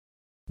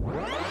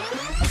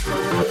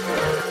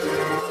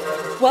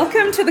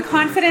Welcome to the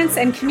Confidence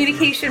and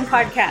Communication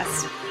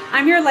Podcast.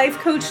 I'm your life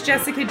coach,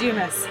 Jessica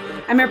Dumas.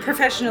 I'm a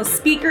professional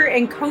speaker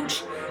and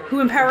coach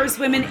who empowers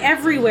women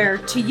everywhere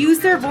to use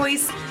their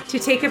voice to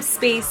take up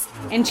space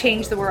and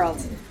change the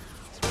world.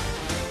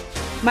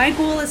 My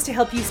goal is to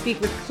help you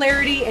speak with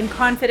clarity and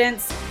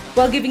confidence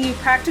while giving you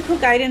practical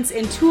guidance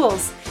and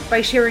tools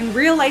by sharing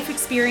real life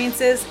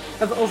experiences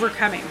of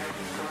overcoming.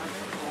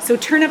 So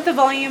turn up the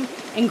volume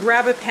and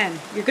grab a pen.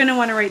 You're going to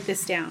want to write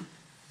this down.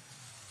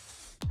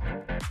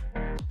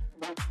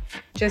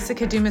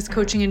 Jessica Dumas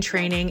Coaching and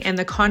Training and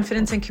the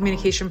Confidence and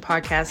Communication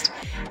Podcast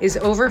is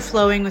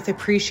overflowing with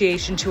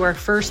appreciation to our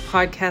first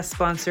podcast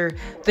sponsor,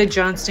 the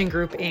Johnston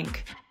Group, Inc.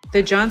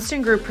 The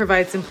Johnston Group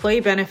provides employee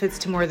benefits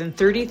to more than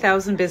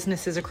 30,000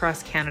 businesses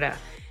across Canada.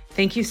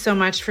 Thank you so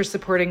much for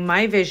supporting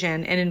my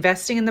vision and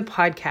investing in the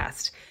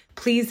podcast.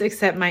 Please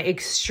accept my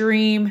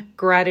extreme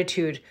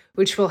gratitude,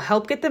 which will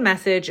help get the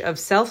message of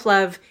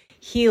self-love,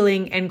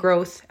 healing, and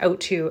growth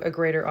out to a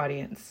greater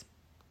audience.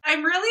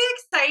 I'm really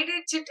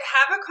excited to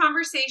have a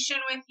conversation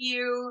with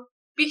you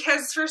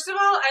because, first of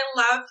all, I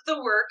love the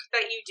work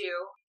that you do.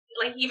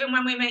 Like, even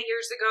when we met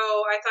years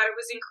ago, I thought it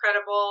was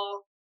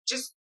incredible.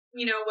 Just,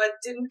 what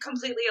didn't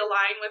completely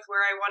align with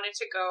where I wanted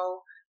to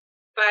go.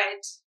 But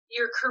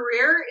your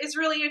career is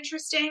really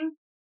interesting.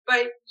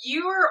 But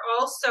you are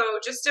also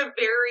just a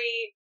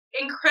very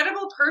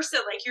incredible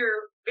person. Like,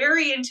 you're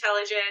very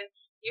intelligent.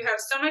 You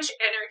have so much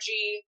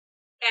energy,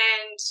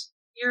 and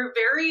you're a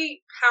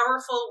very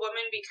powerful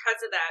woman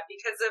because of that,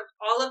 because of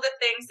all of the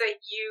things that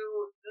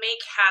you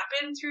make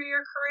happen through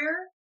your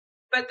career.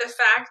 But the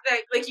fact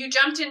that, you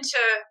jumped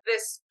into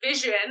this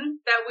vision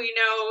that we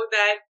know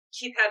that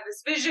Keith had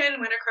this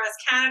vision, went across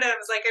Canada, and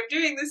was like, I'm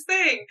doing this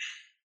thing.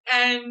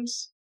 And,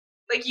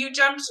 you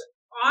jumped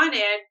on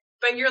it,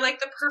 but you're,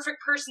 the perfect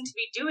person to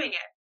be doing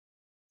it.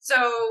 So,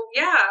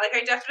 yeah,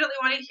 I definitely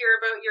want to hear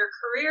about your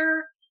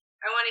career.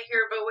 I want to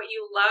hear about what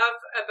you love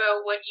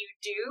about what you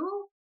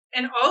do.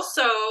 And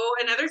also,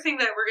 another thing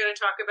that we're going to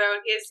talk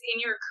about is in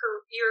your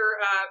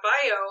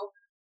bio,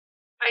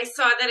 I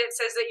saw that it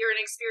says that you're an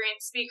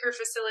experienced speaker,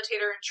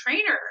 facilitator, and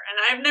trainer. And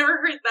I've never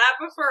heard that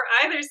before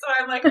either. So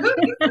I'm like, oh,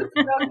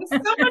 there's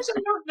so much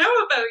I don't know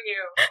about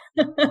you.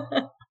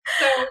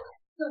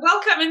 So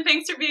welcome and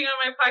thanks for being on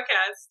my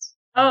podcast.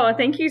 Oh,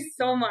 thank you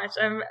so much.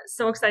 I'm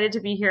so excited to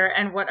be here.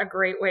 And what a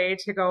great way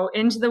to go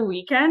into the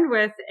weekend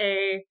with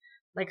a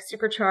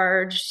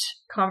supercharged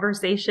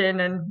conversation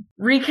and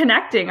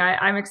reconnecting.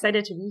 I'm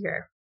excited to be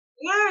here.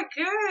 Yeah,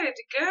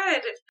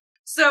 good.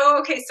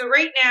 So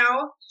right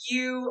now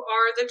you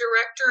are the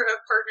Director of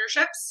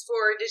Partnerships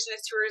for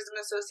Indigenous Tourism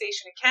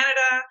Association of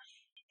Canada.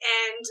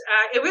 And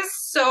it was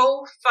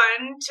so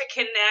fun to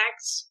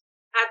connect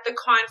at the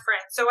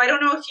conference. So I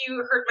don't know if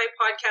you heard my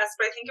podcast,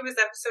 but I think it was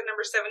episode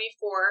number 74.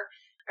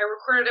 I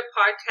recorded a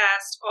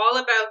podcast all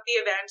about the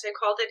event. I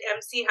called it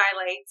MC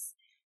Highlights,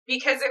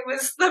 because it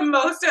was the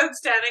most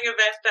outstanding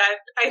event that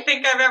I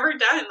think I've ever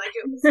done.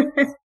 It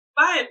was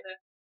fun.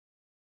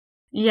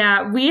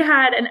 Yeah, we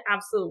had an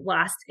absolute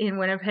blast in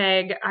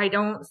Winnipeg. I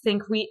don't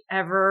think we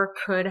ever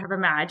could have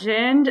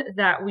imagined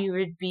that we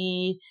would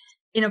be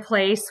in a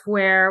place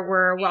where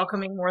we're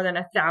welcoming more than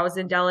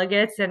 1,000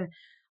 delegates. And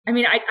I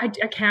mean,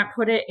 I can't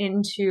put it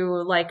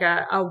into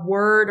a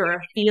word or a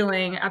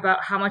feeling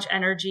about how much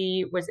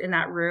energy was in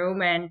that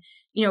room, and,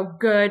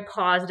 good,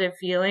 positive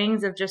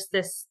feelings of just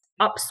this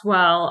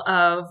upswell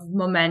of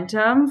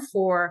momentum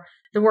for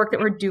the work that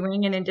we're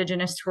doing in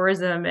Indigenous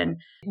tourism. And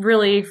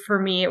really, for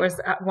me, it was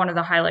one of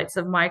the highlights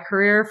of my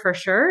career for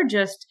sure,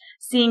 just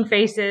seeing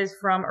faces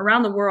from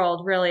around the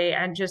world, really,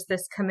 and just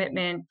this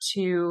commitment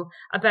to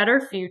a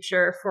better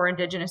future for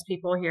Indigenous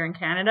people here in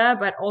Canada,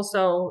 but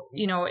also,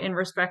 in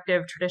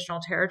respective traditional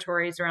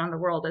territories around the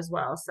world as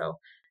well. So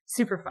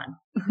super fun.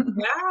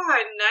 Yeah,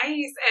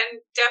 nice.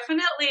 And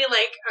definitely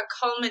a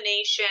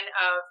culmination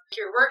of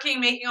you're working,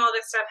 making all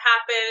this stuff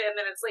happen, and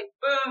then it's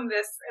boom,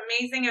 this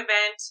amazing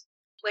event.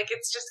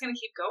 It's just going to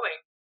keep going.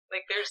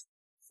 There's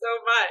so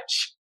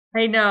much.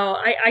 I know.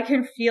 I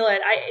can feel it.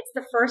 It's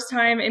the first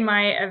time in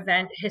my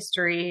event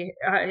history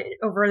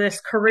over this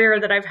career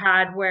that I've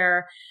had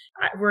where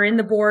we're in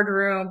the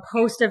boardroom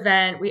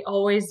post-event. We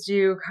always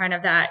do kind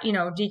of that,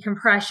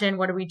 decompression.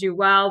 What do we do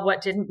well?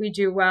 What didn't we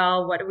do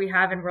well? What do we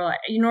have in real life?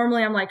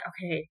 Normally I'm like,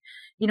 okay,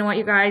 you know what,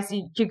 you guys,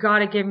 you got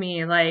to give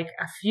me a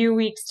few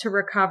weeks to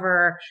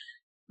recover.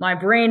 My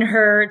brain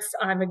hurts.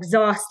 I'm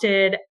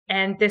exhausted.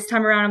 And this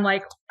time around, I'm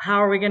like,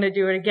 how are we going to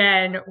do it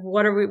again?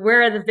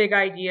 Where are the big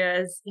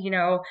ideas?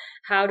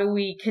 How do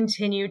we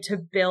continue to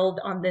build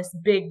on this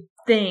big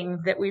thing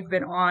that we've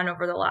been on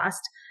over the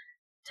last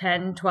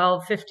 10,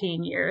 12,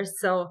 15 years?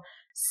 So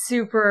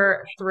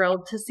super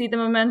thrilled to see the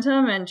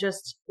momentum and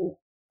just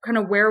kind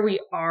of where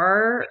we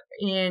are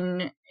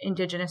in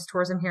Indigenous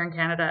tourism here in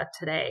Canada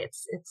today.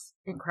 It's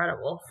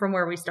incredible from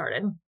where we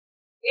started.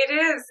 It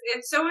is.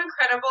 It's so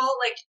incredible.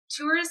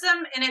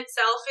 Tourism in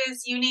itself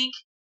is unique,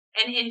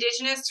 and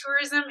Indigenous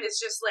tourism is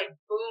just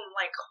boom,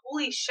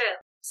 holy shit.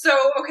 So,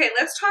 okay,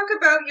 let's talk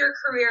about your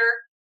career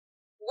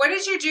what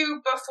did you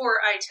do before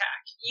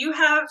ITAC? You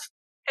have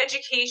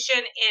education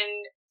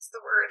in, what's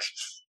the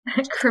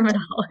word?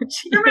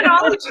 Criminology.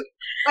 Criminology.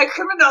 Like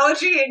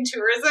criminology and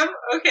tourism?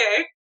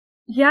 Okay.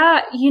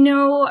 Yeah,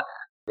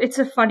 it's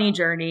a funny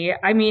journey.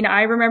 I mean,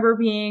 I remember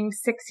being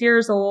 6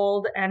 years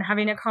old and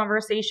having a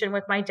conversation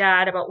with my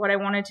dad about what I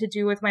wanted to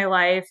do with my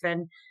life.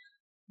 And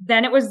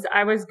then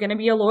I was going to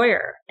be a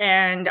lawyer.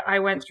 And I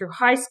went through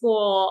high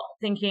school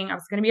thinking I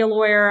was going to be a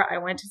lawyer. I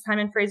went to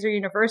Simon Fraser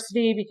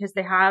University because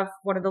they have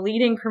one of the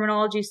leading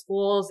criminology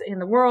schools in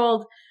the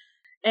world.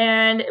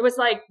 And it was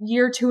like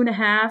year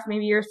 2.5,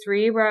 maybe year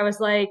 3, where I was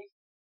like,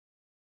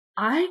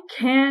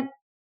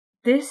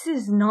 this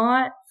is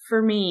not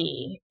for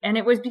me. And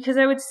it was because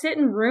I would sit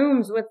in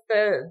rooms with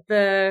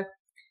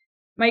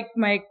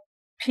my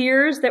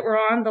peers that were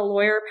on the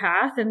lawyer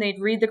path, and they'd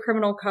read the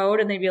criminal code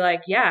and they'd be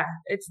like, yeah,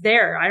 it's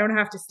there. I don't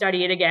have to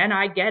study it again.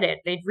 I get it.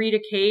 They'd read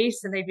a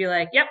case and they'd be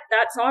like, yep,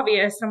 that's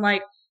obvious. I'm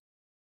like,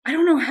 I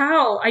don't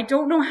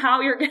know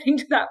how you're getting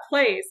to that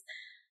place.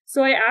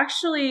 So I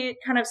actually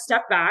kind of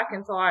stepped back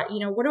and thought,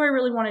 what do I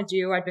really want to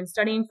do? I've been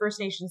studying First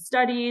Nation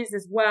studies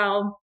as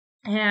well.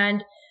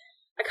 And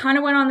I kind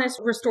of went on this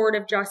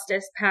restorative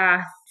justice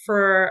path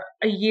for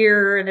a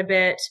year and a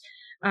bit.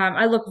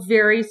 I looked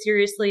very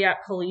seriously at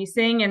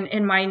policing, and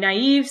in my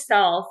naive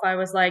self, I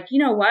was like, you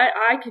know what?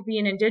 I could be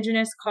an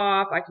indigenous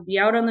cop. I could be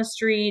out on the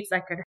streets.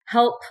 I could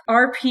help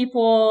our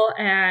people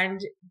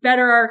and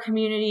better our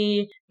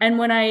community. And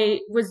when I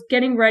was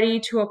getting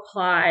ready to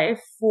apply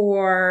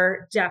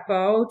for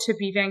Depot to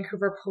be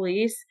Vancouver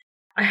Police,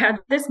 I had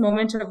this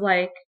moment of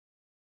like,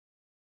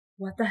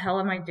 what the hell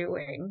am I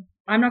doing?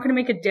 I'm not going to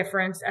make a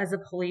difference as a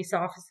police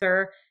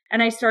officer.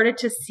 And I started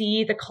to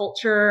see the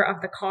culture of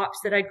the cops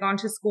that I'd gone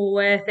to school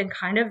with and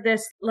kind of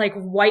this like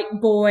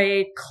white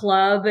boy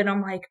club. And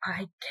I'm like,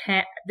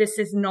 this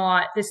is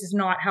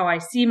not how I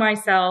see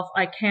myself.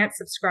 I can't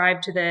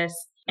subscribe to this.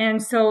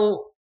 And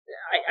so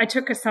I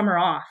took a summer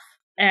off,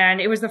 and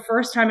it was the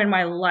first time in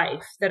my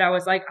life that I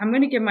was like, I'm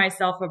going to give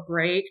myself a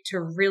break to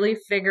really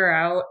figure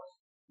out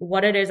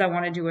what it is I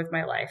want to do with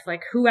my life.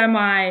 Like, who am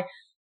I?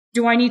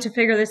 Do I need to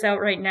figure this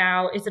out right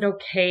now? Is it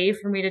okay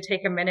for me to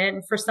take a minute?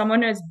 And for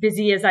someone as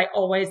busy as I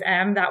always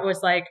am, that was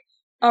like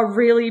a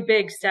really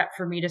big step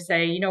for me to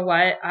say, you know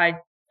what? I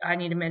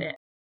need a minute.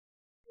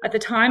 At the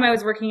time I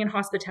was working in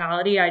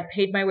hospitality. I'd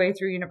paid my way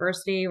through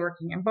university,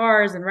 working in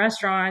bars and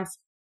restaurants.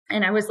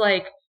 And I was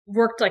like,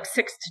 worked like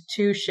 6 to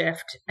 2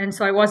 shift. And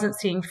so I wasn't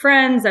seeing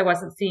friends. I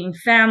wasn't seeing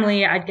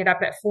family. I'd get up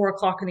at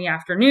 4:00 in the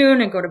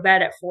afternoon and go to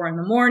bed at 4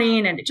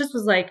 a.m. And it just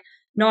was like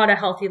not a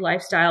healthy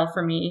lifestyle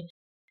for me.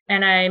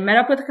 And I met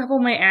up with a couple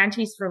of my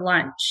aunties for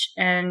lunch,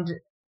 and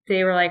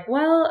they were like,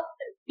 well,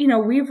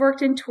 we've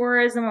worked in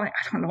tourism. I'm like,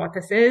 I don't know what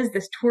this is.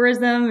 This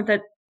tourism,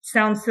 that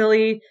sounds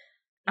silly.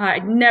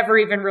 I'd never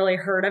even really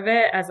heard of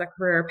it as a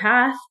career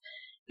path.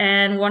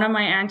 And one of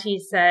my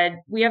aunties said,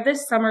 we have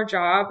this summer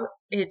job.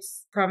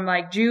 It's from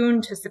like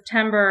June to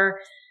September.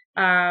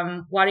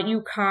 Why don't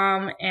you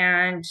come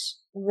and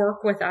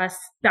work with us,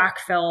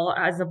 backfill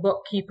as a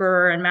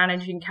bookkeeper and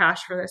managing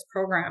cash for this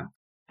program?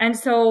 And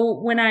so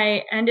when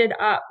I ended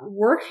up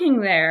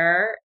working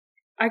there,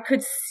 I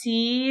could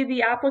see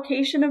the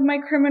application of my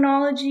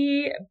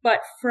criminology, but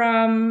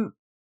from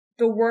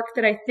the work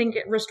that I think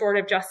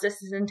restorative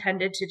justice is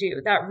intended to do,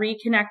 that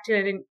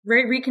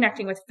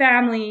reconnecting with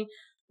family,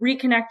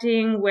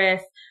 reconnecting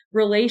with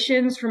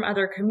relations from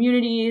other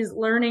communities,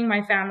 learning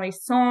my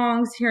family's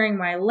songs, hearing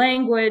my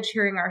language,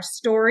 hearing our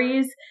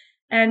stories.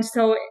 And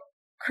so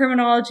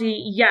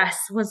criminology, yes,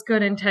 was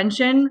good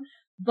intention,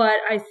 but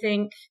I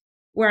think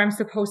where I'm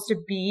supposed to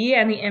be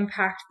and the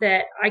impact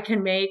that I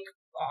can make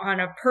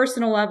on a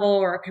personal level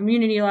or a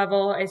community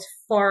level is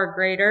far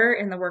greater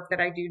in the work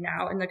that I do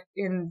now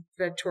in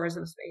the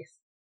tourism space.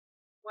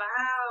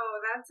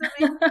 Wow, that's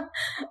amazing.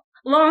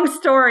 Long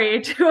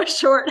story to a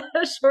short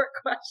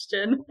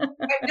question.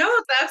 No,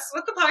 that's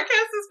what the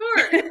podcast is for.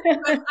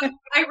 But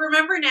I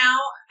remember now,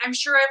 I'm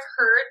sure I've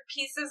heard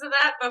pieces of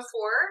that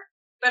before,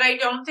 but I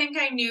don't think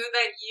I knew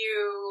that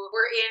you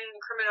were in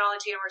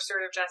criminology and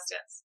restorative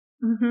justice.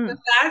 Mm-hmm. But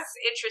that's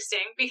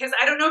interesting, because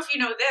I don't know if you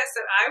know this,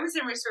 that I was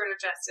in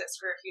restorative justice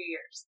for a few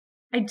years.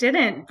 I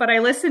didn't, but I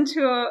listened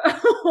to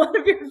one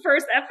of your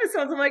first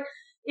episodes. I'm like,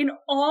 in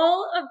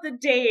all of the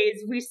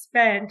days we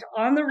spent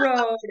on the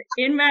road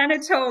in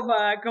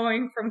Manitoba,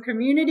 going from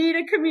community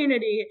to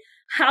community,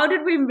 how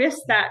did we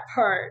miss that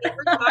part? We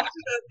were talking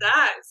about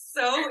that.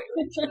 So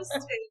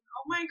interesting.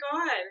 Oh my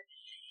God.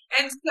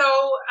 And so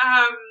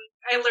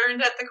I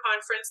learned at the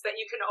conference that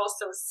you can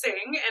also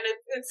sing, and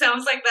it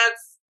sounds like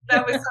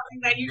that was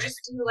something that you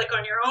just do like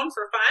on your own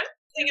for fun,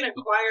 sing in a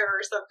choir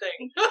or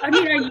something. I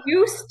mean, I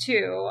used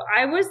to.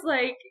 I was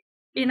like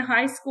in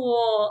high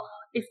school,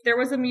 if there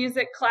was a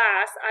music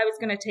class, I was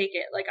going to take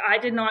it. Like, I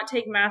did not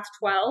take Math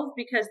 12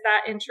 because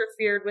that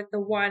interfered with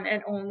the one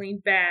and only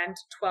Band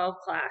 12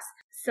 class.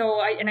 So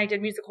I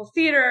did musical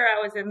theater.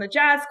 I was in the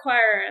jazz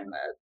choir and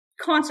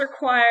the concert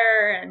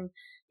choir and,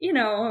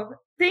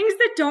 things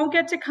that don't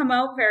get to come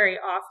out very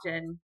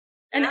often.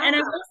 And I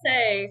will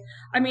say,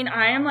 I mean,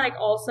 I am like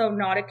also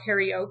not a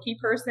karaoke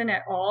person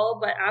at all,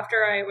 but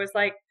after I was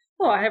like,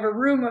 oh, I have a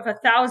room of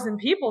 1,000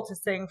 people to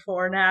sing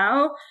for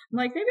now, I'm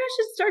like, maybe I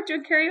should start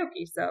doing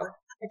karaoke. So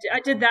I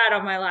did that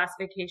on my last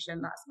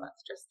vacation last month,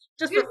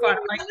 just for fun.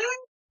 I'm like,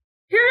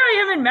 here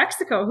I am in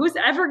Mexico. Who's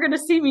ever going to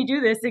see me do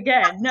this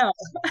again? No.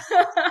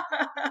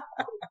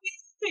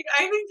 I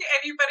think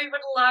anybody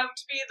would love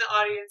to be in the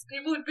audience.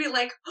 People would be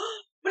like,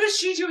 oh, what is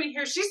she doing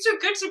here? She's too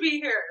good to be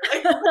here.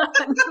 Like,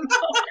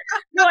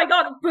 no, I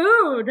got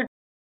booed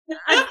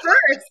at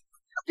first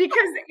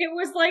because it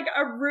was like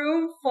a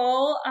room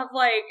full of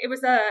like, it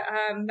was a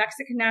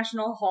Mexican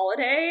national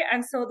holiday.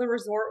 And so the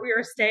resort we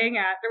were staying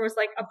at, there was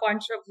like a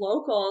bunch of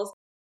locals.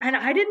 And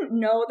I didn't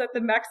know that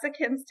the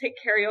Mexicans take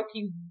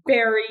karaoke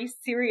very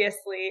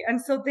seriously.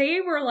 And so they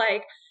were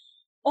like,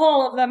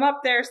 all of them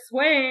up there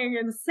swaying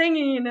and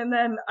singing. And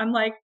then I'm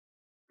like,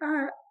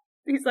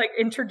 he's like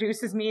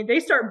introduces me.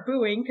 They start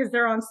booing because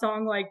they're on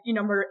song like,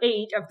 number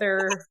 8 of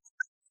their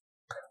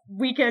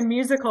weekend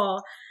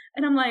musical.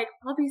 And I'm like,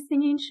 I'll be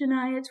singing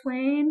Shania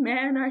Twain.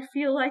 Man, I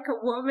feel like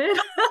a woman.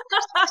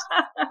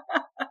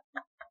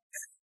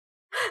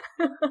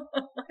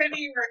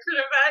 Any record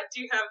of that? Do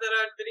you have that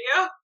on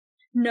video?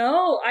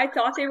 No, I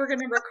thought they were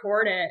going to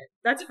record it.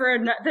 That's for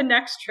the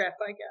next trip,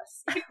 I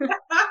guess. The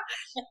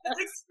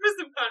next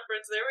tourism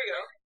conference. There we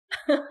go.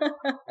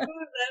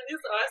 Oh, that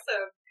is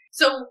awesome.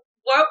 So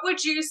what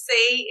would you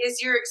say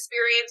is your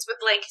experience with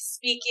like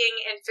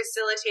speaking and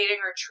facilitating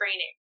or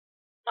training?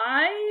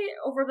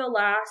 Over the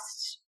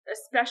last,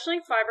 especially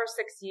 5 or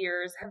 6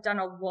 years, have done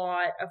a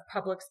lot of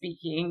public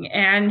speaking.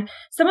 And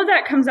some of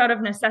that comes out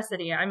of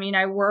necessity. I mean,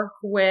 I work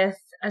with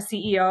a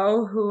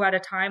CEO who at a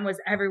time was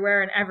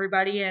everywhere and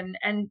everybody,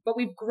 but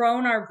we've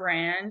grown our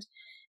brand.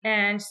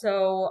 And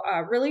so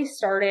really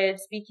started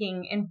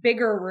speaking in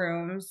bigger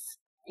rooms,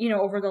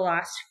 over the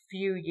last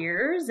few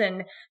years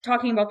and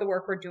talking about the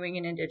work we're doing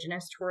in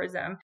indigenous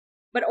tourism.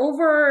 But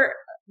over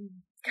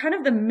kind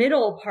of the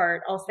middle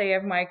part, I'll say,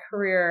 of my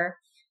career,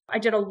 I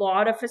did a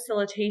lot of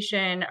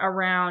facilitation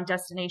around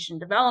destination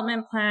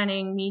development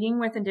planning, meeting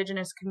with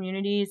indigenous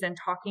communities and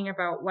talking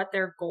about what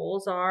their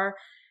goals are.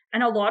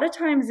 And a lot of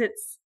times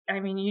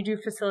you do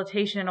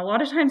facilitation. A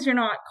lot of times you're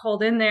not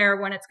called in there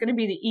when it's going to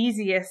be the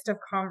easiest of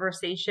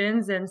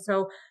conversations. And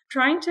so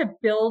trying to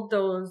build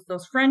those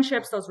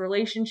friendships, those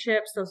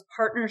relationships, those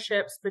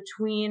partnerships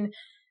between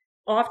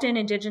often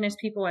indigenous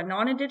people and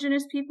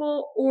non-indigenous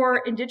people,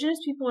 or indigenous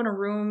people in a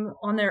room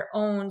on their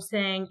own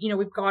saying,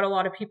 we've got a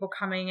lot of people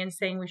coming and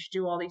saying we should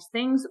do all these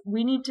things.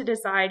 We need to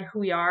decide who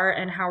we are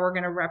and how we're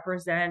going to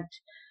represent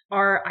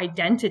our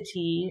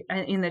identity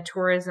in the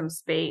tourism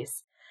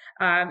space.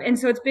 And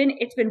so it's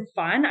been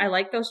fun. I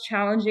like those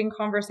challenging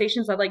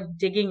conversations. I like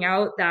digging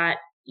out that,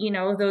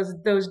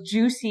 those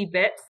juicy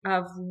bits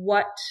of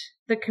what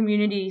the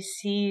community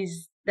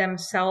sees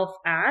themselves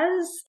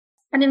as.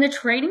 And in the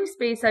training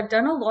space, I've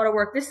done a lot of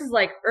work. This is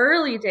like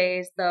early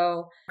days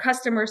though,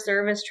 customer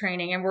service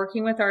training and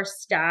working with our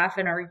staff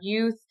and our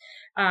youth,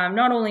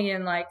 not only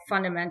in like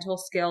fundamental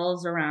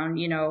skills around,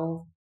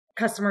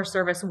 customer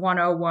service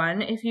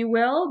 101, if you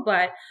will,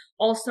 but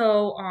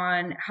also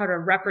on how to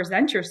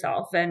represent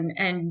yourself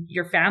and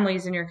your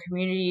families and your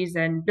communities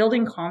and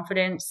building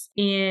confidence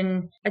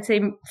in, I'd say,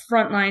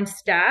 frontline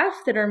staff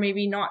that are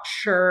maybe not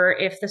sure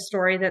if the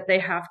story that they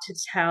have to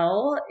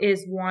tell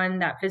is one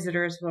that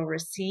visitors will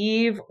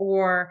receive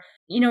or,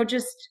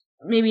 just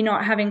maybe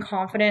not having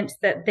confidence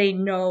that they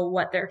know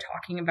what they're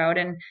talking about.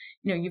 And,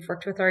 you've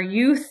worked with our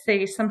youth.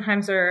 They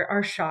sometimes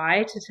are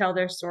shy to tell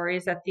their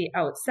stories at the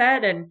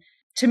outset. And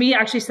to me,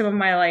 actually, some of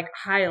my like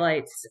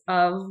highlights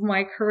of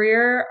my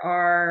career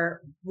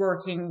are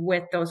working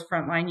with those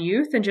frontline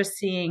youth and just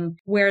seeing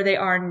where they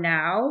are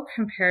now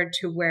compared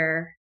to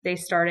where they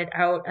started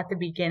out at the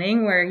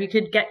beginning, where you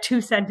could get 2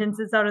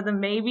 sentences out of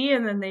them maybe,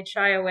 and then they'd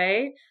shy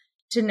away,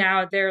 to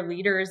now they're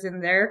leaders in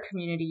their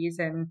communities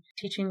and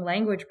teaching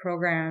language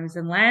programs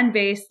and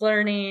land-based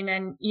learning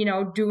and,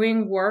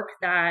 doing work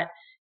that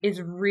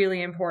is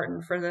really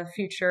important for the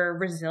future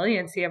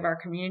resiliency of our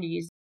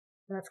communities.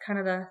 That's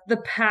kind of the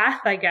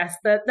path, I guess,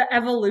 the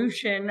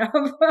evolution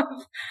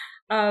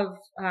of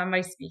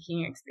my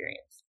speaking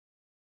experience.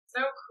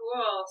 So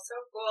cool. So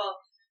cool.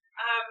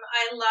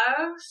 I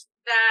love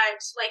that,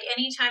 like,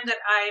 anytime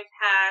that I've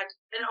had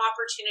an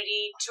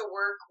opportunity to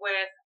work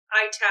with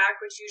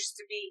ITAC, which used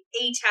to be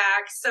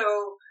ATAC.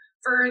 So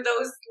for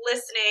those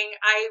listening,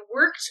 I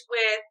worked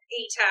with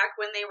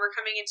ATAC when they were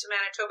coming into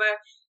Manitoba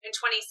in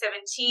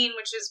 2017,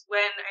 which is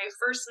when I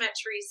first met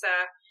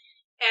Teresa.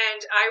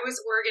 And I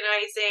was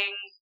organizing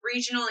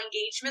regional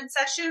engagement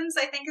sessions,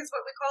 I think is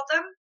what we called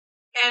them.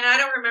 And I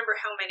don't remember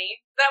how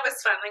many. That was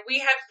fun. Like, we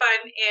had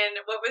fun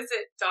in, what was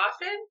it,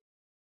 Dauphin?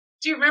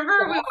 Do you remember?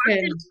 Dauphin. We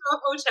walked into a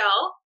hotel.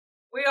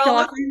 We all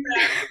looked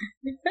around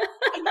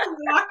and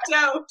we walked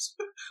out.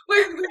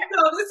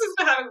 No, this is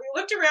what happened.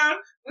 We looked around,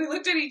 we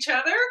looked at each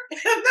other,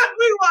 and then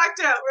we walked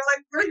out. We're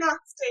like, we're not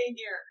staying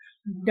here.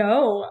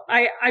 No,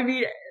 I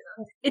mean,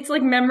 it's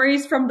like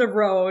memories from the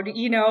road,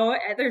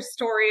 there's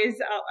stories.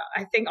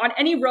 I think on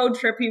any road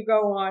trip you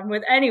go on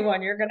with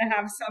anyone, you're going to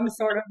have some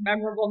sort of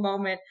memorable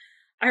moment.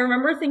 I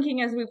remember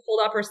thinking as we pulled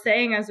up, or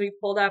saying as we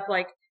pulled up,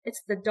 like,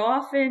 it's the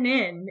Dauphin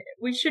Inn.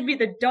 We should be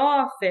the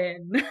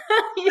Dauphin,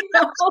 you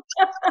know?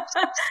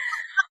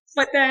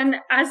 But then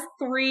as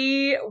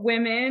three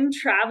women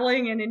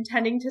traveling and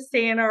intending to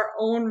stay in our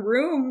own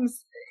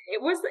rooms,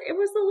 it was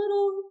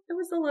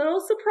a little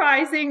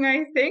surprising,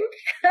 I think.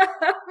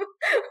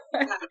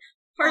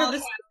 Part of the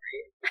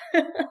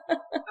story.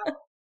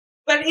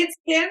 But it's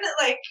been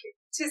like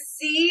to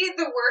see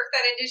the work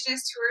that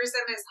Indigenous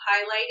tourism is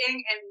highlighting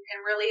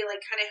and really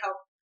like kind of help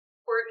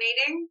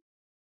coordinating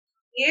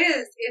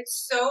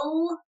it's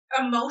so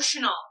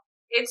emotional.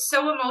 It's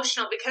so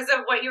emotional because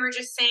of what you were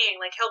just saying,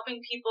 like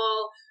helping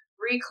people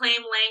reclaim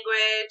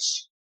language,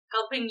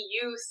 helping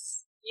youth,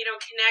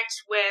 connect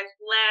with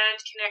land,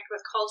 connect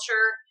with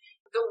culture.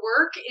 The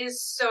work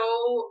is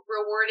so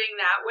rewarding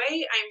that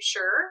way, I'm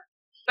sure.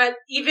 But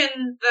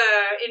even the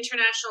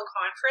international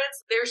conference,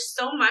 there's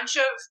so much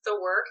of the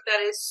work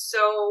that is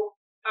so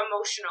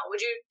emotional.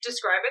 Would you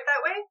describe it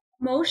that way?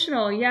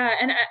 Emotional, yeah.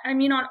 And I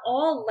mean, on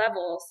all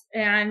levels.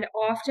 And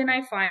often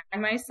I find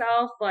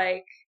myself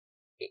like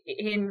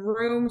in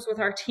rooms with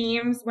our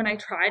teams, when I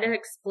try to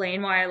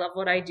explain why I love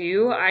what I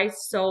do, I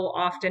so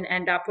often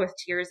end up with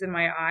tears in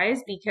my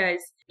eyes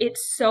because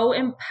it's so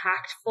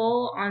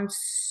impactful on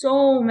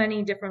so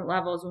many different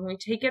levels. When we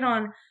take it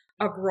on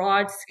a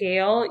broad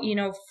scale,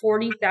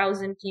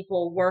 40,000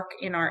 people work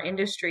in our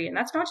industry. And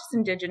that's not just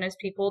Indigenous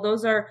people.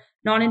 Those are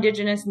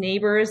non-Indigenous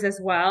neighbors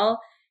as well.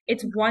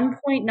 It's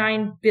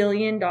 $1.9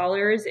 billion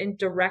in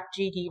direct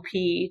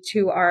GDP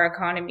to our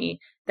economy.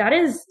 That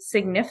is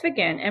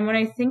significant. And when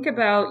I think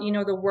about,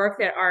 the work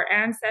that our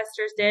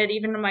ancestors did,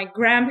 even my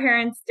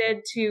grandparents did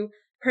to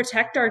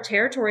protect our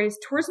territories,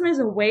 tourism is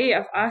a way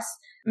of us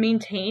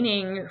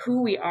maintaining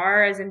who we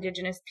are as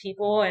Indigenous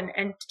people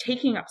and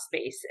taking up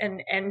space.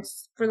 And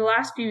for the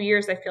last few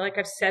years, I feel like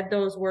I've said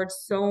those words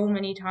so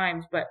many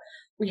times, but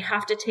we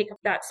have to take up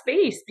that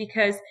space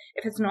because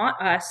if it's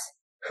not us,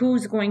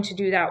 who's going to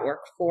do that work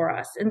for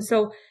us? And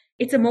so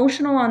it's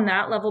emotional on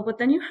that level, but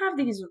then you have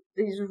these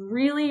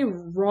really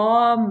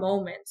raw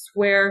moments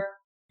where,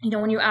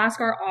 when you ask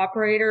our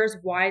operators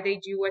why they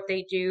do what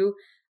they do,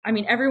 I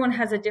mean, everyone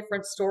has a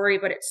different story,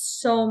 but it's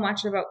so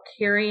much about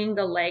carrying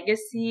the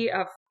legacy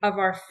of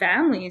our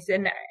families.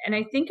 And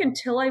I think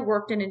until I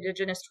worked in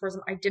Indigenous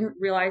tourism, I didn't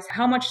realize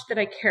how much that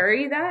I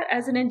carry that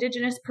as an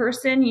Indigenous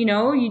person.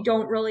 You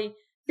don't really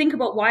think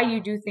about why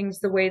you do things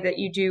the way that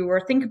you do,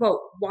 or think about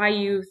why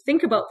you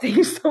think about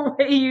things the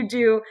way you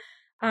do.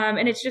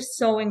 And it's just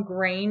so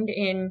ingrained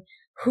in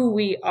who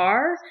we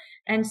are.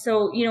 And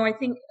so, I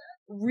think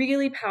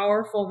really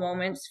powerful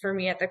moments for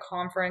me at the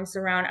conference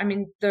around,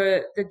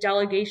 the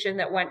delegation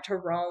that went to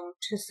Rome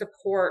to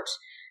support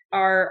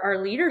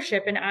our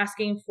leadership and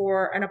asking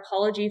for an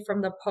apology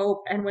from the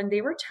Pope. And when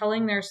they were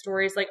telling their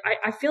stories, like,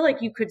 I feel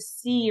like you could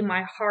see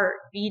my heart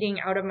beating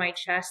out of my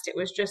chest. It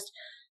was just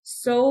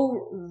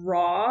so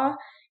raw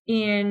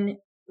in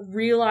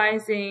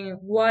realizing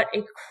what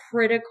a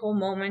critical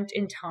moment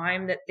in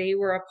time that they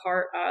were a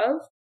part of,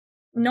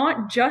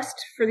 not just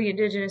for the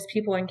Indigenous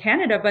people in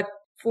Canada, but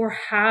for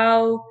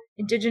how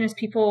Indigenous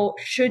people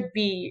should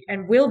be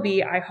and will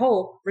be, I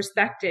hope,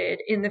 respected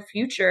in the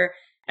future.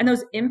 And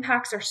those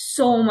impacts are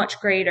so much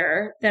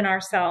greater than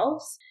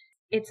ourselves.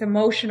 It's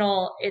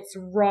emotional, it's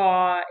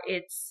raw,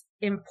 it's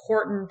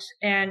important,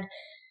 and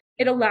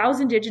it allows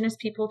Indigenous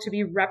people to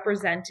be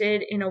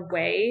represented in a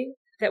way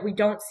that we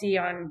don't see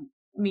on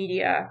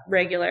media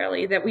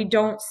regularly, that we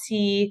don't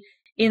see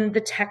in the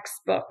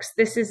textbooks.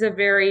 This is a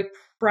very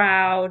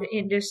proud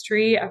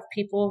industry of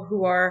people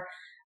who are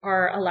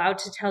allowed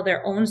to tell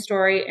their own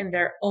story in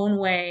their own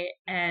way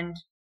and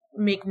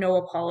make no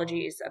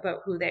apologies about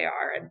who they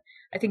are. And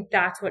I think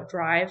that's what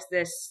drives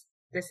this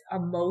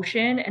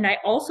emotion. And I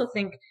also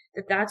think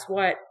that that's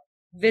what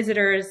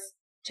visitors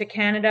to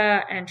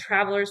Canada and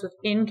travelers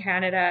within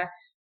Canada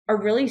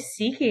are really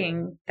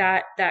seeking,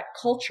 that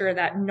culture,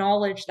 that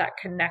knowledge, that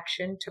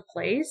connection to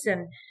place.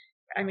 And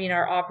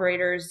our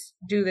operators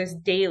do this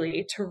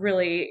daily to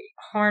really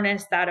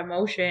harness that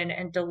emotion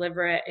and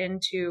deliver it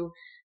into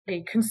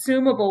a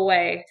consumable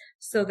way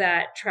so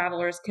that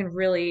travelers can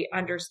really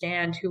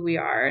understand who we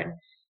are. And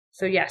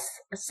so, yes,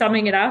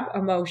 summing it up,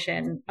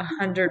 emotion,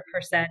 100%.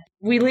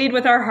 We lead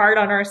with our heart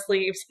on our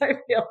sleeves, I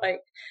feel like.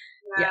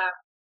 Yeah.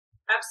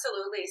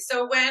 Absolutely.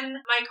 So when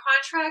my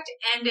contract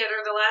ended, or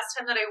the last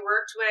time that I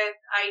worked with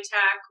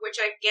ITAC, which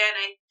again,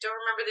 I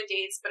don't remember the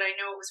dates, but I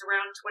know it was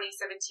around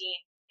 2017.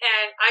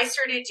 And I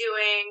started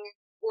doing,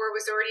 or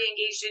was already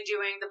engaged in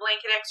doing, the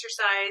blanket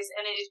exercise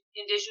and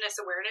Indigenous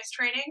awareness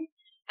training.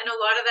 And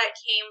a lot of that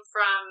came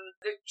from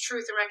the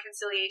Truth and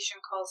Reconciliation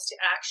calls to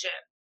action.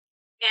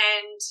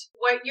 And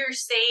what you're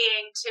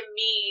saying to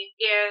me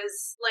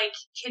is like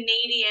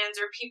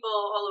Canadians or people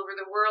all over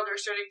the world are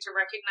starting to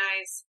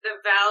recognize the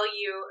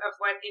value of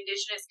what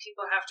Indigenous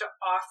people have to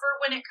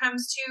offer when it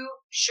comes to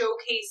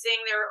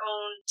showcasing their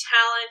own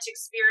talent,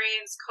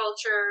 experience,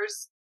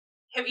 cultures,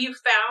 Have you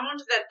found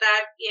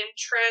that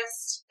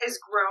interest has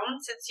grown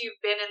since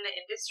you've been in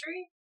the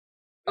industry?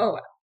 Oh,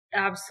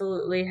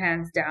 absolutely.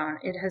 Hands down.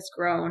 It has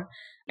grown.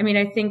 I mean,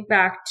 I think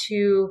back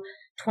to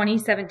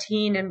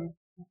 2017 and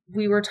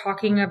we were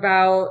talking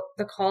about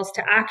the calls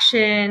to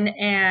action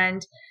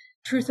and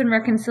truth and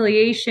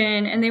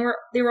reconciliation, and they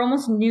were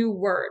almost new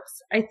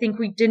words. I think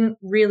we didn't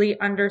really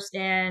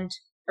understand,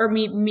 or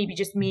maybe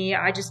just me,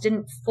 I just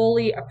didn't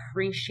fully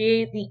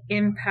appreciate the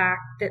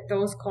impact that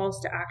those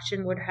calls to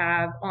action would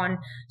have on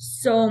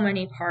so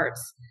many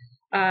parts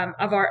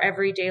of our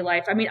everyday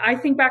life. I mean, I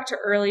think back to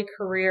early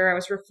career. I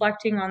was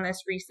reflecting on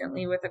this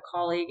recently with a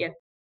colleague, and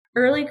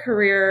early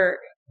career,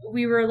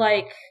 we were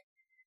like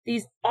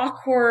these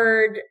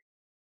awkward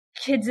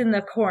kids in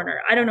the corner.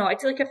 I don't know.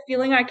 It's like a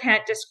feeling I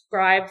can't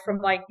describe from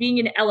like being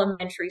in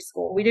elementary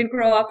school. We didn't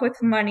grow up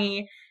with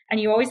money, and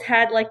you always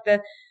had like the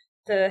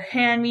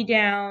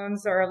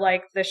hand-me-downs or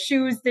like the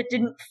shoes that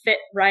didn't fit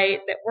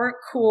right, that weren't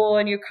cool,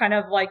 and you kind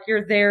of like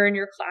you're there in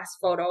your class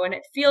photo, and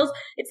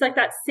it's like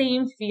that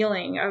same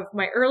feeling of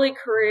my early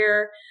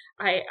career.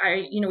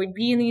 We'd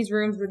be in these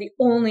rooms, we're the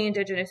only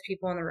Indigenous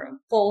people in the room,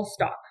 full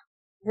stop.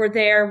 We're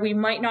there, we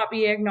might not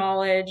be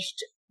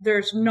acknowledged.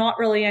 There's not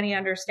really any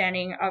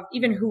understanding of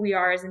even who we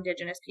are as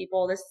Indigenous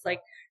people. This is like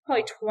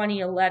probably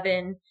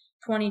 2011,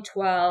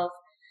 2012.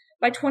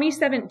 By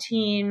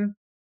 2017,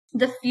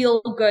 the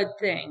feel good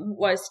thing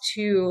was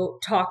to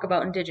talk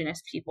about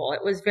Indigenous people.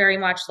 It was very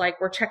much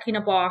like we're checking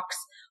a box.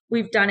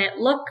 We've done it.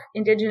 Look,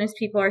 Indigenous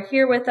people are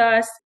here with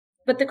us.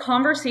 But the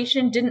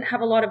conversation didn't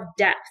have a lot of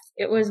depth.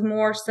 It was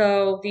more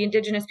so the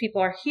Indigenous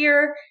people are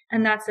here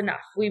and that's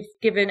enough. We've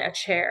given a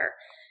chair.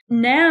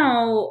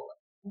 Now,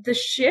 the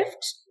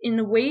shift in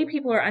the way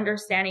people are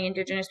understanding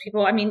Indigenous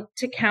people, I mean,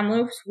 to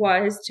Kamloops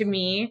was, to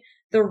me,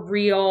 the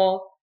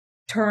real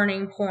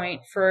turning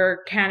point for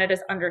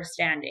Canada's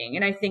understanding.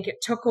 And I think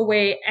it took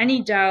away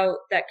any doubt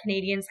that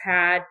Canadians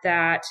had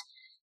that,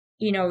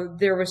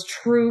 there was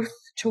truth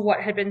to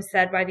what had been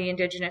said by the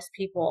Indigenous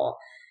people.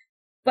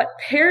 But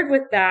paired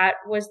with that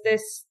was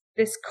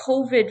this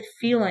COVID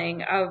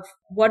feeling of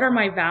what are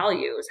my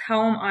values?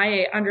 How am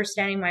I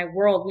understanding my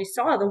world? We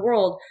saw the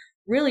world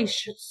really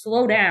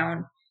slow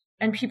down,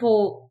 and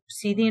people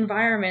see the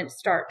environment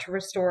start to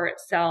restore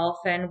itself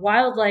and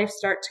wildlife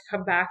start to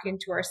come back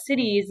into our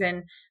cities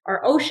and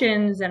our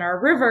oceans and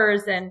our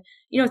rivers and,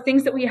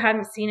 things that we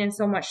hadn't seen in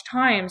so much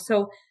time.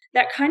 So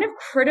that kind of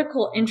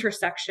critical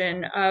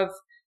intersection of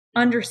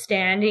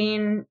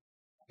understanding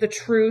the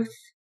truth,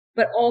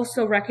 but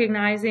also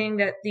recognizing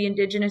that the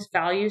Indigenous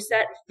value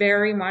set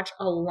very much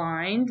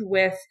aligned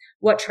with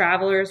what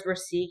travelers were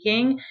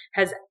seeking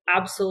has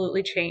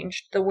absolutely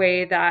changed the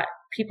way that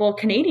people,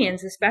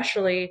 Canadians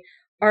especially,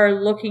 are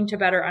looking to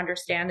better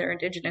understand their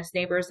Indigenous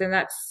neighbors. And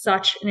that's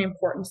such an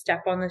important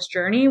step on this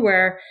journey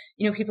where,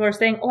 people are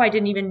saying, oh, I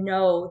didn't even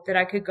know that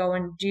I could go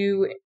and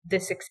do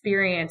this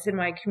experience in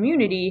my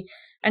community.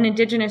 And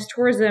Indigenous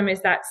tourism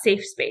is that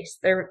safe space.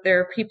 There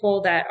are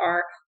people that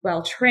are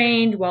well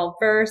trained, well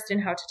versed in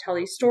how to tell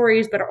these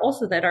stories, but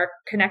also that are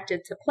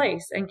connected to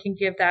place and can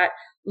give that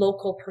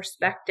local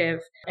perspective.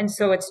 And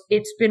so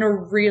it's been a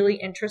really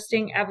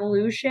interesting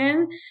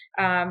evolution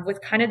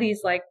with kind of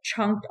these like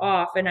chunked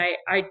off. And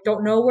I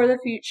don't know where the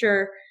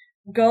future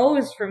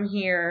goes from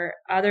here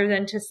other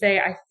than to say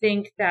I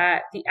think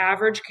that the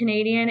average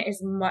Canadian is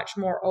much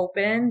more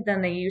open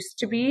than they used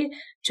to be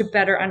to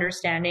better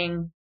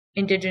understanding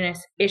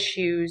Indigenous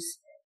issues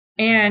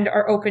and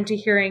are open to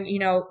hearing,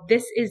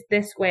 this is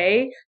this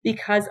way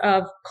because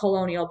of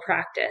colonial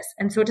practice.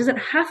 And so it doesn't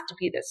have to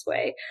be this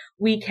way.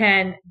 We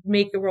can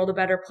make the world a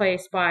better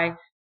place by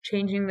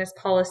changing this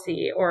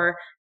policy or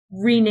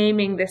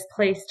renaming this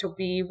place to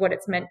be what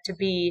it's meant to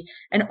be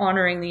and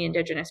honoring the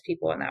Indigenous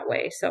people in that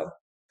way. So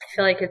I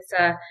feel like it's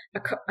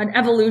an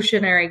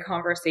evolutionary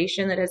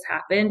conversation that has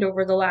happened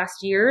over the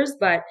last years,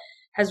 but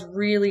has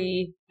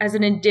really, as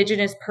an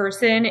Indigenous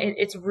person,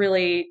 it's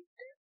really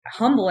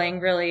humbling,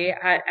 really,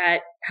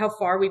 at how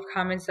far we've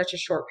come in such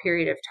a short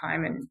period of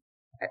time. And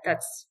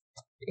that's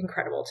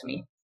incredible to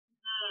me.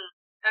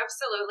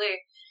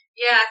 Absolutely.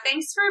 Yeah.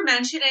 Thanks for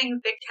mentioning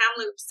the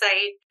Kamloops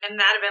site and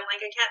that event.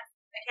 Like, I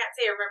can't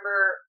say I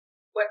remember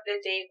what the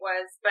date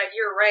was, but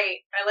you're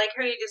right. I like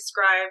how you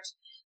described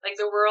like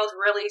the world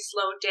really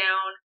slowed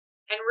down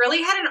and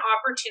really had an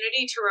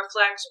opportunity to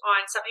reflect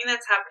on something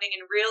that's happening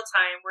in real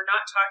time. We're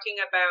not talking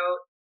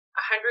about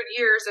 100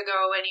 years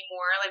ago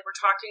anymore. Like, we're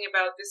talking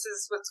about this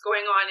is what's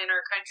going on in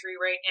our country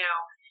right now.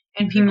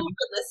 And people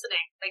were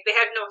listening. Like, they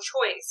had no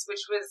choice,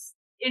 which was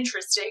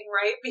interesting,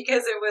 right?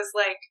 Because it was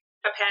like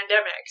a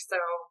pandemic. So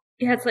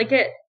yeah, it's like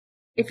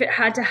if it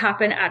had to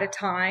happen at a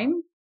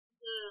time,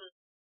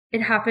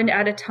 it happened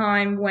at a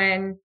time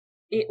when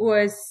it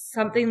was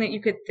something that you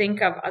could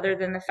think of other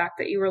than the fact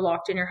that you were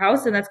locked in your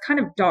house. And that's kind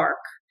of dark.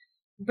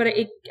 But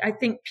I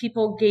think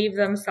people gave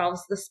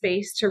themselves the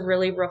space to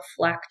really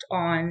reflect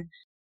on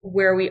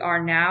where we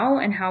are now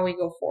and how we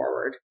go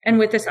forward. And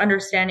with this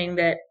understanding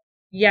that,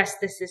 yes,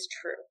 this is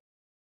true.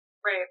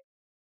 Right.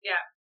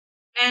 Yeah.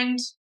 And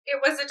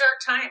it was a dark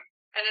time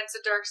and it's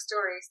a dark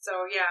story.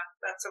 So yeah,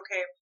 that's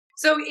okay.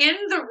 So in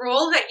the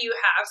role that you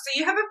have, so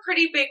you have a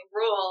pretty big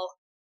role,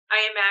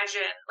 I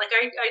imagine. Like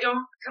I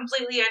don't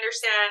completely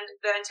understand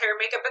the entire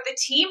makeup, but the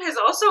team has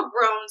also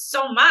grown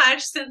so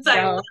much since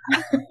I No.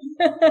 left.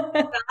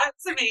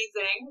 That's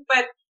amazing.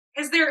 But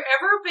has there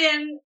ever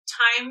been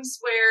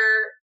times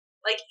where,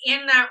 like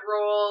in that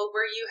role,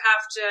 where you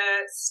have to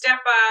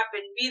step up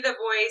and be the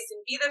voice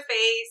and be the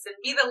face and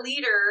be the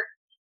leader?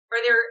 Are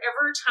there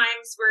ever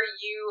times where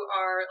you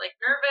are like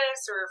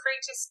nervous or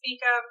afraid to speak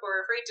up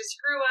or afraid to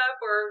screw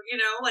up, or,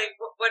 like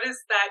what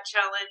is that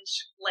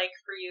challenge like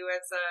for you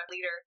as a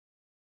leader?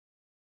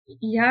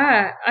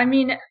 Yeah, I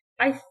mean,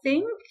 I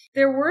think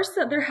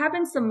there have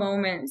been some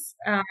moments,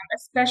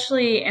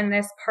 especially in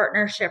this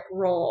partnership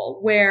role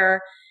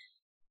where,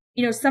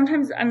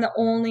 sometimes I'm the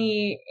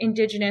only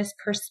indigenous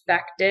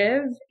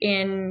perspective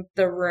in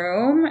the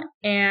room.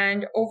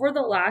 And over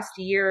the last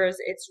years,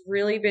 it's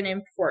really been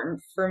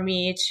important for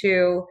me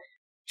to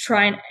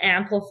try and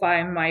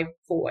amplify my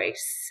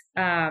voice,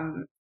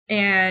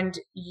 and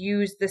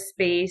use the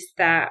space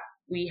that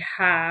we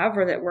have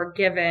or that we're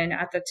given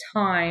at the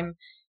time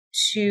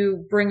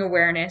to bring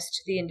awareness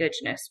to the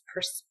indigenous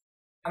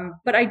perspective.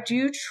 But I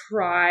do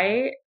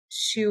try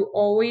to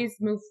always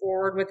move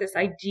forward with this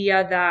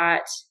idea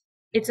that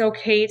it's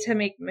okay to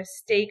make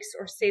mistakes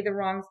or say the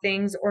wrong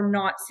things or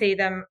not say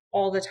them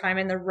all the time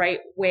in the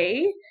right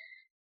way.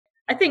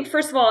 I think,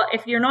 first of all,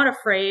 if you're not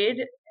afraid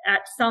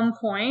at some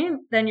point,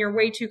 then you're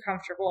way too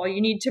comfortable.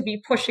 You need to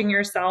be pushing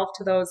yourself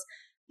to those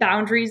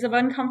boundaries of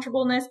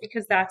uncomfortableness,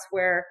 because that's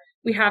where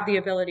we have the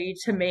ability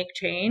to make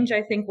change.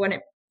 I think when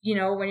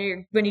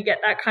you get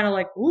that kind of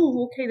like,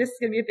 ooh, okay, this is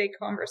going to be a big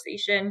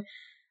conversation.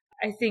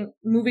 I think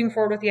moving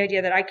forward with the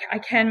idea that I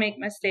can make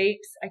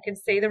mistakes, I can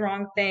say the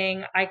wrong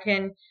thing, I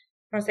can,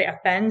 I don't want to say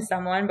offend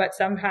someone, but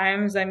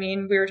sometimes, I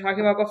mean, we were talking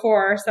about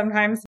before,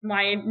 sometimes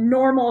my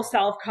normal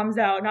self comes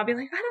out and I'll be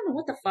like, I don't know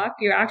what the fuck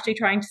you're actually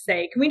trying to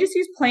say. Can we just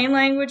use plain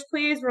language,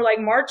 please? We're like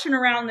marching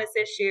around this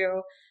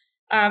issue.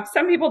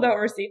 Some people don't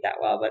receive that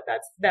well, but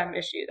that's them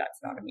issue. That's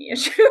not a me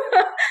issue.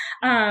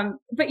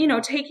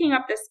 But taking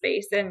up this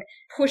space and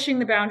pushing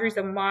the boundaries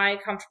of my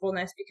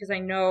comfortableness, because I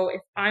know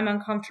if I'm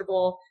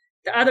uncomfortable,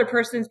 the other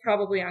person's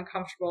probably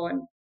uncomfortable.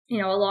 And,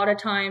 a lot of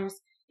times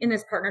in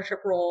this partnership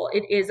role,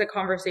 it is a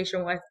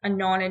conversation with a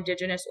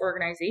non-Indigenous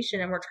organization.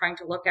 And we're trying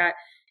to look at,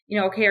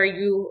 okay, are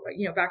you,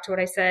 back to what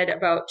I said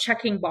about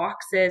checking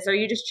boxes. Are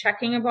you just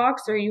checking a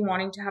box, or are you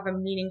wanting to have a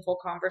meaningful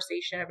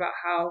conversation about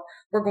how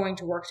we're going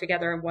to work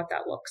together and what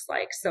that looks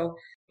like? So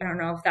I don't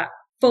know if that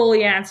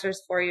fully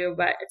answers for you,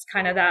 but it's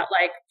kind of that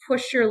like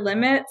push your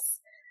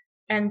limits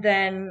and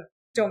then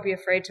don't be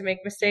afraid to make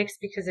mistakes,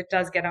 because it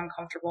does get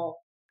uncomfortable.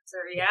 So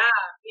yeah,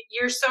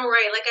 you're so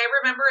right. Like I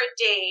remember a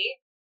day,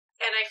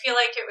 and I feel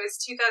like it was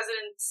 2016,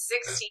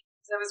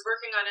 I was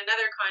working on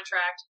another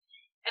contract,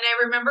 and I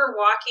remember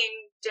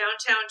walking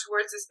downtown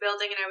towards this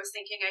building, and I was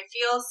thinking, I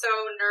feel so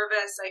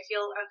nervous. I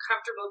feel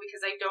uncomfortable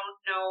because I don't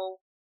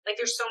know, like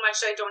there's so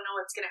much I don't know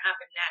what's going to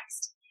happen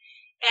next.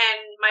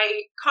 And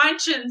my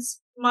conscience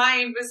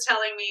mind was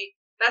telling me,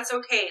 that's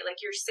okay.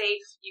 Like you're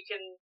safe. You can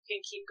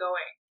keep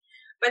going.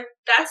 But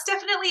that's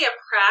definitely a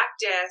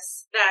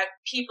practice that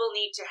people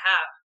need to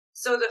have.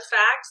 So the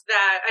fact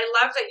that, I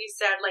love that you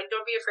said, like,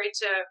 don't be afraid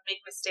to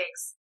make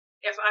mistakes.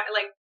 If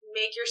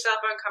make yourself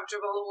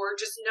uncomfortable, or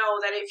just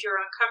know that if you're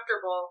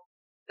uncomfortable,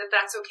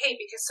 that's okay,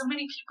 because so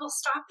many people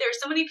stop there.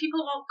 So many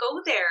people won't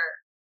go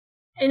there.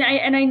 And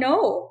I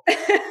know,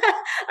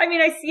 I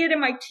mean, I see it in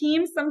my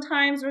team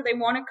sometimes where they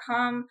want to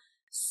come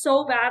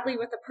so badly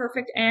with the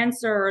perfect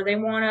answer, or they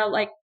want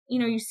to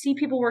you see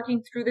people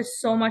working through this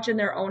so much in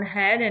their own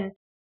head. And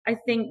I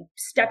think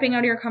stepping out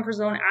of your comfort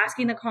zone,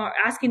 asking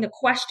the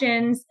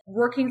questions,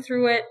 working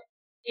through it,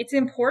 it's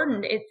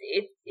important.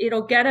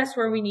 It'll get us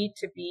where we need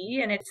to be.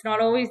 And it's not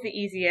always the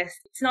easiest.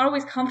 It's not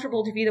always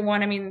comfortable to be the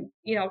one. I mean,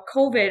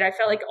 COVID, I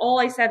felt like all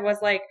I said was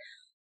like,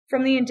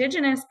 from the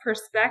Indigenous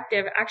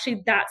perspective,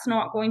 actually, that's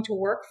not going to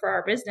work for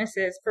our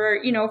businesses.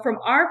 From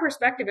our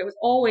perspective, it was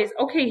always,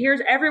 okay,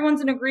 here's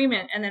everyone's in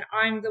agreement. And then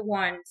I'm the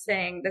one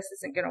saying this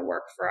isn't going to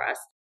work for us.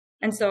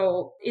 And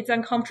so it's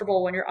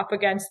uncomfortable when you're up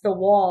against the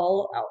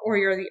wall or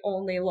you're the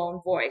only lone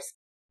voice.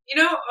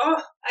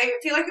 I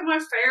feel like I'm on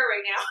fire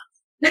right now.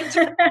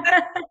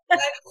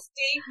 that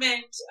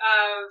statement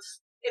of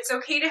it's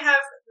okay to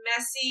have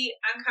messy,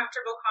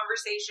 uncomfortable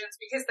conversations,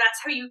 because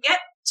that's how you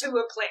get to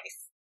a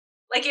place.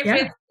 Like if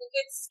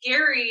it's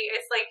scary,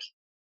 it's like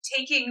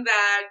taking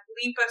that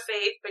leap of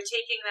faith, but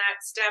taking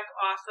that step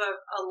off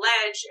of a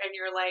ledge, and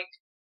you're like,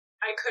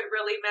 I could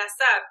really mess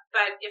up.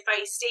 But if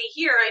I stay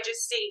here, I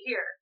just stay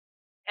here.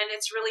 And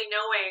it's really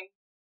knowing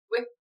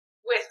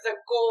with the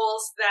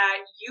goals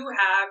that you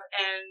have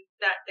and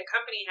that the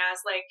company has,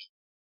 like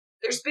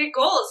there's big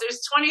goals.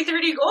 There's 20,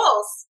 30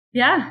 goals.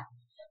 Yeah.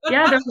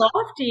 Yeah, they're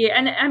lofty.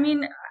 And I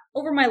mean,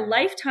 over my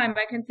lifetime,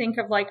 I can think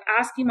of like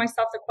asking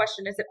myself the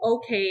question, is it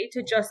okay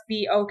to just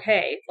be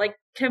okay? Like,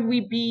 can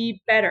we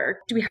be better?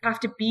 Do we have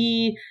to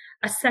be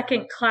a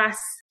second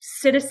class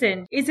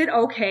citizen? Is it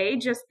okay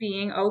just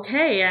being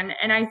okay?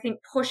 And I think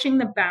pushing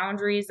the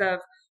boundaries of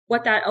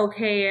what that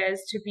okay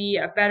is to be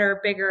a better,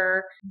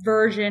 bigger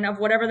version of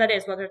whatever that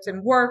is, whether it's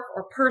in work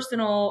or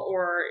personal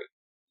or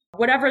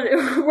whatever,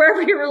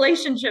 wherever your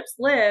relationships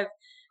live,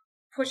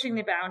 pushing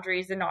the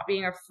boundaries and not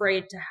being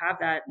afraid to have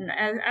that.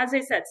 And as I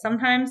said,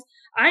 sometimes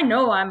I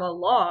know I'm a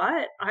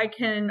lot. I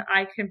can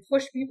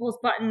push people's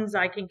buttons.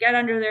 I can get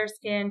under their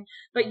skin,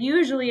 but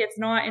usually it's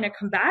not in a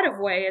combative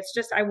way. It's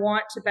just, I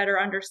want to better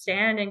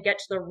understand and get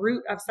to the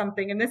root of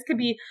something. And this could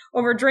be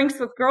over drinks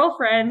with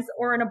girlfriends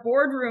or in a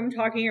boardroom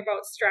talking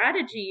about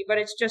strategy, but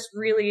it's just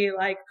really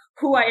like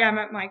who I am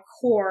at my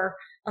core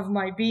of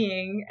my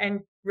being and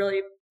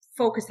really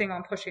focusing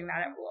on pushing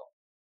that envelope.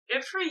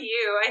 Good for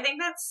you. I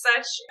think that's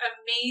such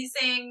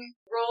amazing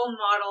role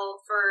model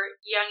for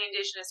young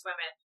Indigenous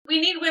women. We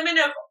need women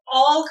of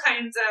all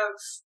kinds of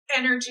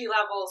energy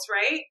levels,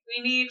 right?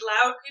 We need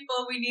loud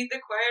people. We need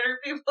the quieter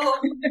people.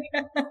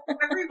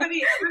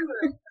 Everybody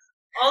everywhere.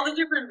 All the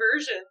different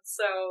versions.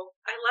 So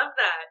I love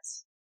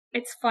that.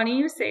 It's funny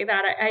you say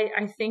that.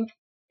 I think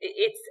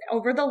it's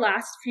over the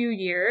last few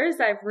years,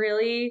 I've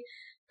really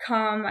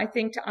come, I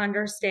think, to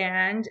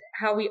understand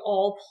how we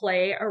all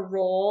play a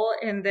role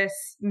in this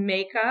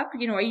makeup.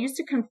 You know, it used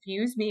to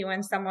confuse me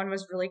when someone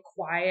was really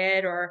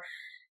quiet or,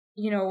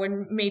 you know,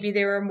 when maybe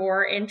they were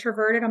more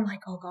introverted. I'm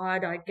like, oh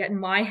God, I get in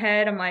my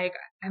head. I'm like,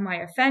 am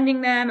I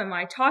offending them? Am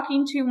I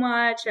talking too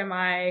much? Am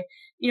I,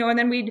 you know, and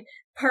then we'd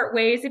part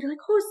ways. They'd be like,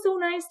 oh, it's so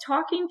nice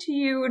talking to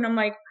you. And I'm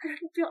like,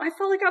 I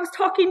felt like I was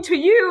talking to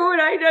you.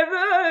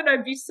 And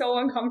I'd be so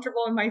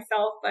uncomfortable in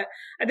myself. But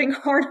I think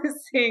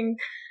harnessing,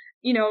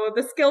 you know,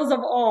 the skills of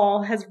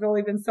all has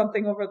really been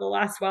something over the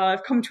last while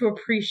I've come to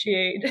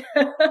appreciate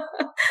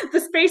the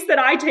space that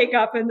I take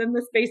up and then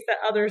the space that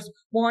others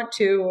want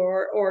to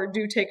or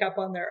do take up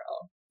on their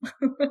own.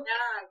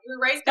 Yeah, you're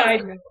right.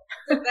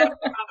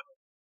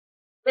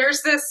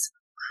 There's this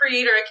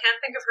creator, I can't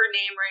think of her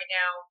name right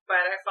now,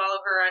 but I follow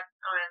her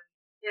on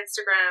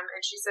Instagram,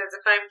 and she says,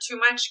 if I'm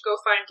too much, go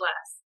find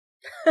less.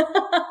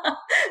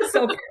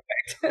 So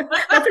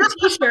perfect. That's a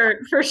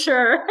t-shirt for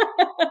sure.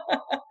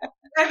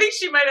 I think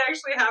she might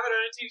actually have it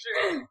on a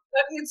t-shirt.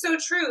 But it's so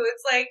true.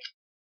 It's like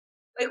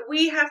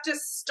we have to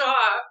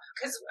stop,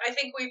 because I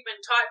think we've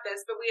been taught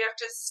this, but we have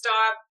to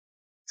stop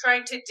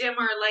trying to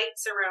dim our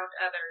lights around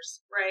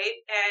others,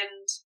 right?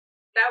 And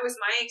that was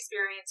my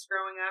experience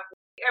growing up.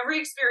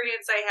 Every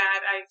experience I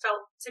had, I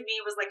felt to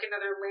me was like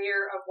another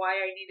layer of why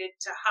I needed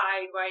to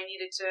hide, why I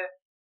needed to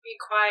be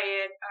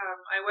quiet.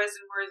 I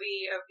wasn't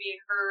worthy of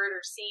being heard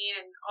or seen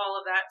and all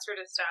of that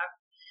sort of stuff.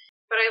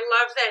 But I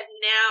love that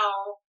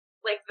now,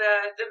 like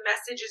the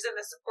messages and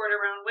the support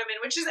around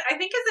women, which is, I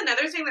think, is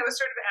another thing that was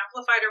sort of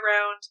amplified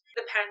around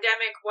the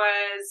pandemic,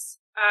 was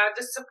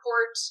the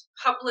support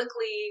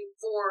publicly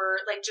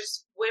for like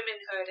just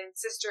womanhood and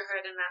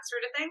sisterhood and that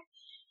sort of thing,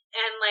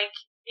 and like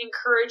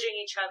encouraging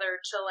each other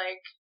to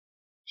like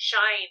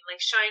shine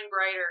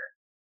brighter.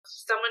 If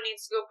someone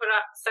needs to go put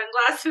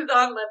sunglasses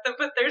on, let them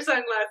put their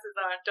sunglasses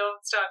on.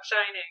 Don't stop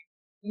shining.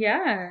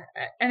 Yeah,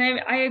 and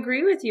I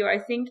agree with you. I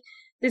think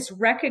this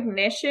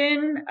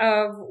recognition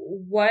of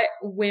what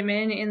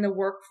women in the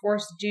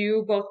workforce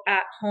do both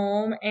at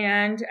home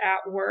and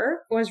at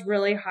work was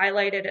really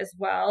highlighted as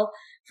well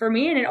for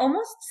me. And it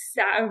almost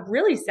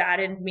really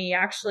saddened me,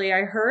 actually.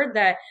 I heard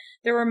that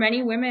there were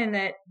many women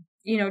that,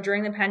 you know,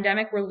 during the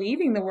pandemic were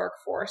leaving the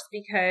workforce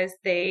because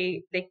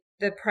the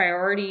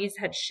priorities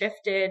had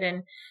shifted, and,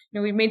 you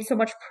know, we made so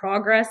much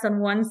progress on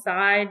one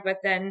side, but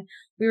then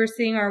we were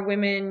seeing our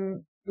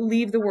women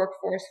leave the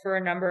workforce for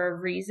a number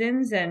of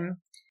reasons. And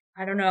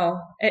I don't know.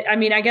 I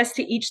mean, I guess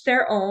to each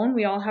their own.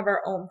 We all have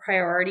our own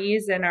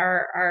priorities and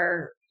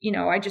our, you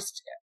know, I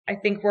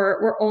think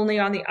we're only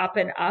on the up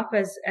and up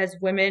as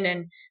women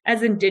and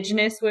as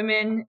Indigenous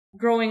women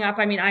growing up.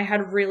 I mean, I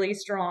had really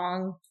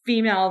strong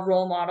female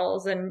role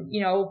models and,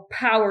 you know,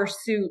 power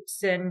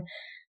suits and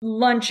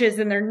lunches,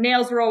 and their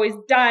nails were always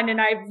done. And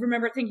I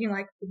remember thinking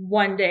like,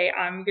 one day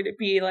I'm going to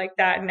be like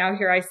that. And now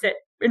here I sit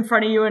in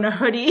front of you in a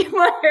hoodie,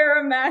 my hair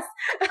a mess.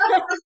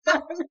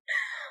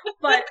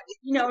 But,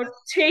 you know,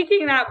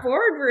 taking that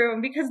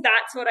boardroom, because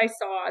that's what I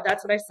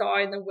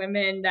saw in the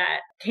women that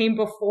came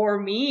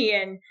before me.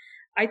 And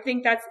I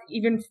think that's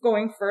even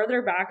going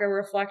further back, a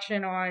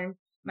reflection on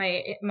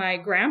my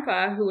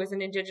grandpa, who was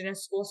an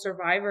Indigenous school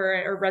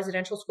survivor or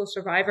residential school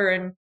survivor.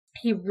 And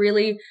he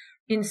really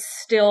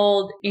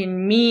instilled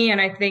in me, and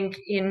I think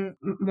in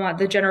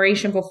the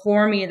generation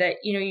before me, that,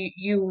 you know,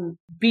 you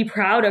be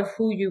proud of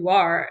who you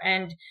are,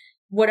 and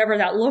whatever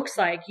that looks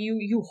like,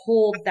 you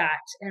hold that,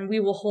 and we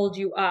will hold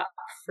you up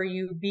for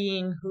you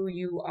being who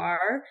you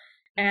are.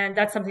 And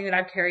that's something that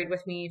I've carried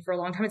with me for a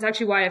long time. It's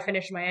actually why I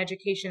finished my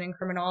education in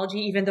criminology,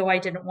 even though I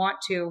didn't want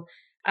to,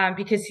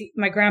 because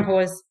my grandpa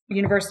was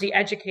university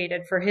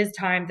educated. For his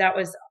time, that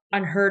was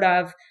unheard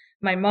of.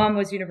 My mom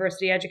was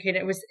university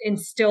educated. It was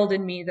instilled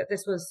in me that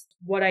this was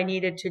what I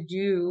needed to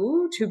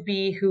do to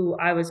be who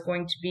I was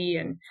going to be.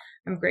 And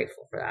I'm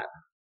grateful for that.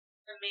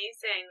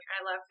 Amazing.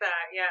 I love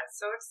that. Yeah, it's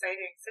so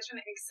exciting. Such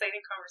an exciting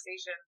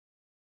conversation.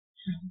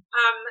 Mm-hmm.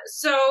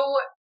 So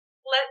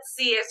let's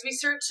see, as we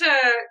start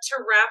to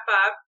wrap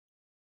up,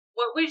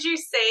 What would you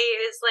say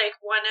is like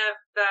one of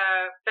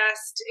the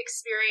best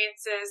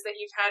experiences that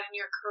you've had in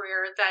your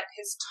career that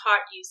has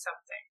taught you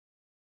something?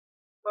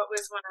 What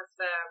was one of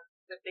the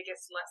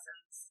biggest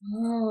lessons?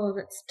 Oh,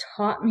 that's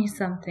taught me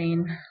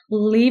something.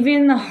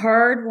 Leaving the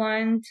hard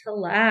one to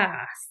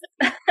last.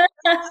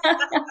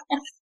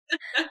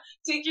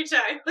 Take your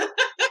time.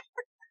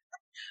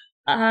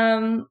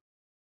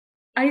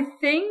 I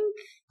think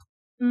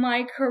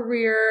my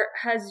career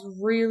has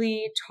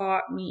really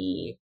taught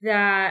me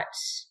that,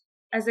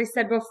 as I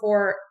said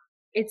before,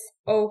 it's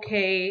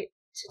okay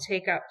to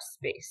take up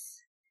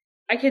space.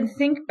 I can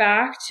think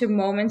back to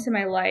moments in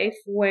my life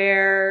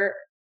where,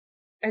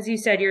 as you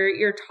said,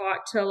 you're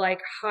taught to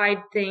like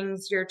hide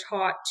things, you're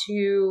taught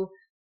to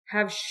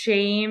have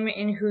shame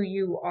in who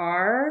you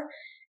are.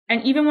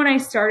 And even when I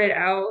started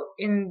out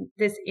in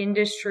this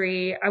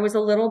industry, I was a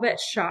little bit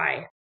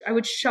shy. I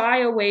would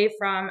shy away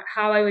from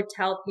how I would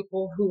tell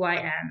people who I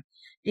am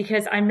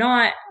because I'm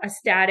not a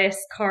status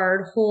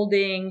card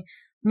holding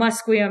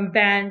Musqueam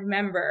band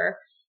member.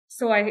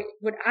 So I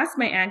would ask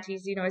my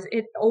aunties, is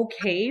it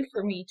okay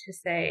for me to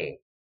say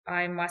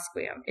I'm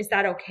Musqueam? Is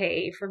that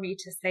okay for me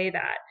to say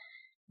that?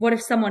 What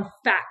if someone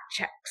fact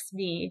checks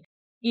me?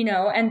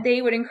 And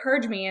they would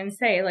encourage me and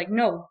say like,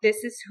 no,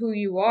 this is who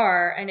you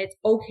are. And it's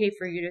okay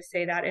for you to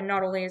say that. And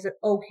not only is it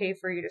okay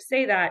for you to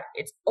say that,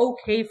 it's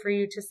okay for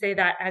you to say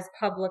that as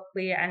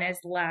publicly and as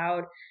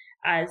loud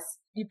as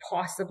you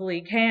possibly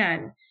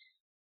can.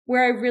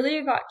 Where I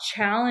really got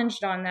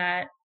challenged on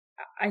that,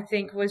 I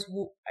think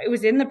it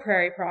was in the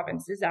prairie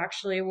provinces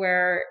actually,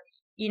 where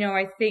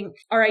I think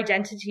our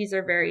identities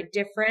are very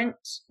different.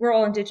 We're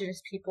all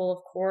indigenous people,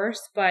 of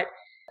course, but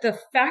the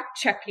fact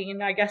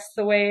checking, I guess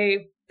the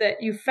way that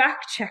you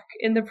fact check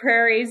in the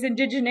prairies,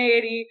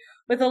 indigeneity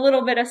with a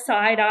little bit of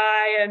side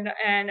eye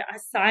and a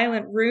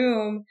silent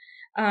room,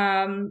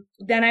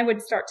 then I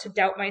would start to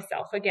doubt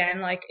myself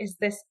again. Like, is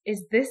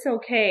this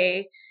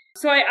okay?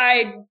 So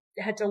I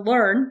had to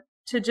learn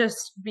to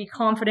just be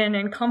confident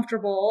and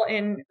comfortable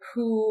in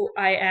who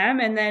I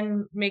am and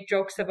then make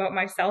jokes about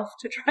myself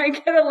to try and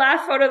get a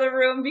laugh out of the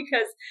room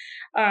because,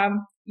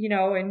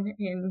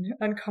 in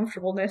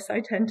uncomfortableness,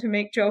 I tend to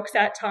make jokes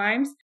at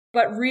times.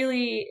 But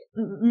really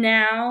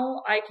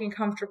now I can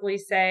comfortably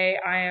say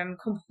I am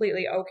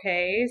completely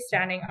okay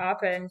standing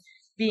up and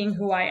being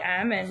who I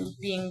am and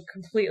being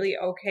completely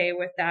okay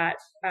with that.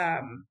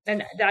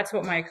 And that's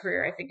what my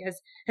career, I think,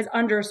 has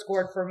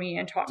underscored for me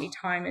and taught me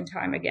time and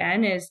time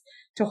again is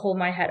to hold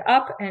my head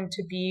up and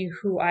to be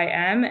who I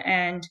am.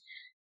 And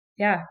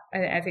yeah,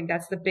 I think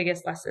that's the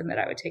biggest lesson that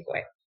I would take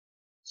away.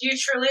 Do you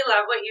truly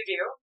love what you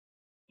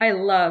do? I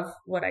love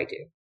what I do.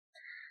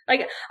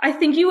 Like, I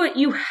think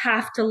you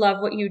have to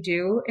love what you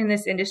do in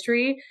this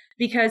industry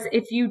because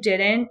if you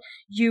didn't,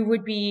 you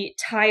would be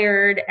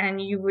tired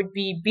and you would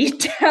be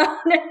beat down.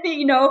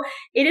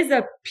 It is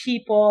a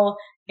people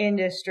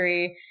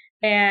industry.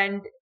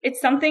 And it's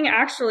something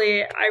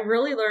actually I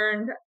really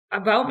learned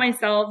about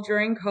myself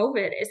during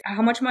COVID is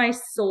how much my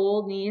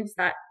soul needs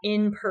that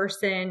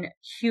in-person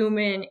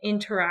human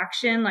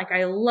interaction. Like,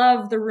 I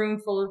love the room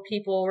full of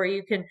people where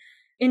you can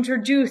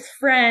introduce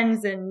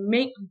friends and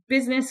make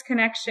business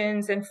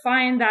connections and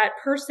find that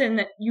person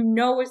that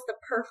is the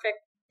perfect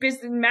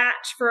business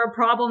match for a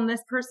problem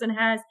this person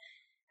has.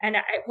 And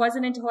it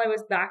wasn't until I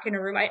was back in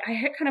a room, I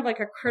had kind of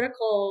like a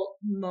critical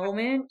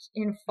moment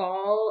in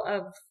fall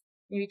of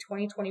maybe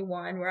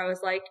 2021 where I was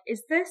like,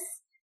 is this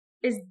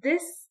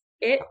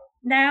it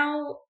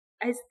now?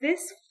 Is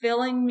this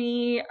filling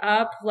me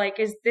up? Like,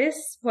 is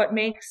this what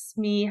makes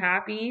me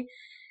happy?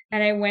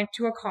 And I went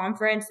to a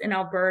conference in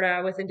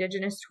Alberta with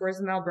Indigenous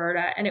Tourism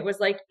Alberta. And it was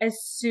like, as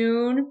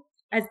soon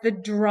as the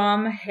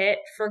drum hit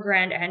for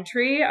grand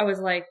entry, I was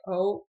like,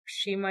 oh,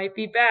 she might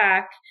be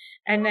back.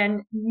 And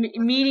then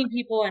meeting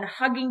people and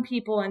hugging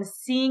people and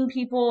seeing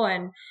people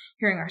and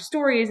hearing our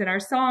stories and our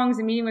songs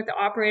and meeting with the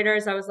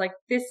operators, I was like,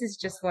 this is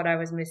just what I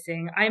was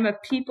missing. I'm a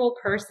people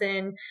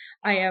person.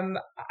 I am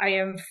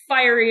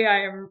fiery.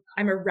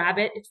 I'm a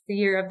rabbit. It's the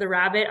year of the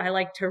rabbit. I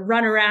like to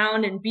run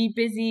around and be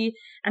busy,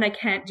 and I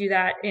can't do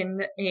that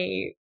in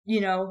a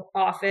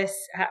office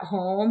at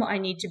home. I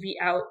need to be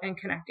out and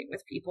connecting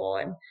with people,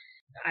 and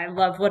I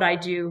love what I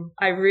do.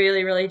 I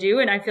really, really do.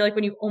 And I feel like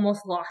when you've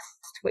almost lost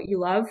what you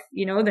love,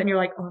 then you're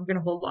like, oh, I'm going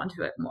to hold on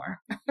to it more.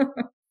 Oh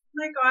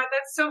my God,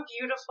 that's so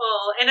beautiful.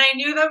 And I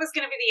knew that was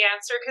going to be the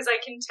answer because I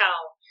can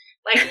tell.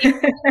 Like,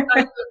 even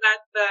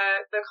at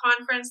the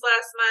conference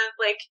last month,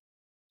 like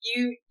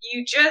you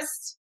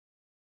just,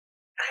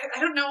 I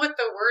don't know what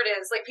the word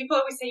is. Like, people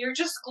always say you're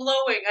just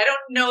glowing. I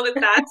don't know that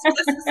that's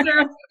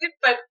necessarily it,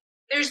 but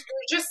there's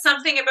just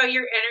something about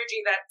your energy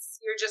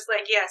you're just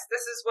like, yes,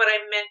 this is what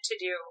I'm meant to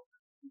do.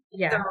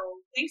 Yeah. So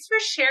thanks for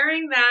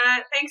sharing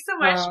that. Thanks so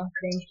much.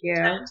 Thank you.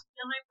 On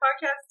my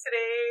podcast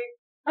today.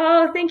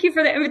 Oh, thank you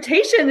for the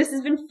invitation. This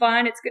has been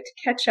fun. It's good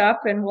to catch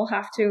up, and we'll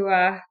have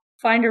to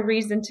find a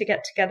reason to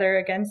get together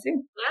again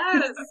soon.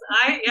 Yes,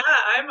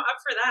 I'm up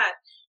for that.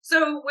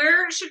 So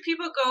where should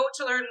people go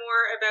to learn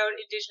more about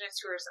Indigenous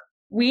tourism?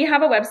 We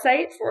have a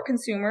website for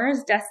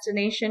consumers,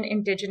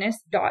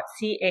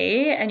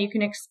 destinationindigenous.ca, and you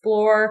can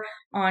explore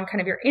on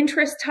kind of your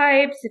interest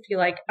types, if you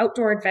like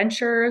outdoor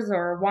adventures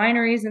or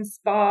wineries and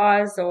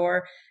spas,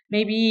 or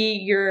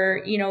maybe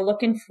you're,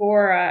 looking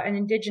for an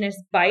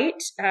Indigenous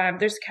bite.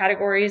 There's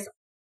categories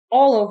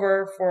all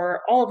over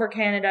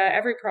Canada,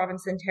 every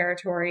province and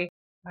territory.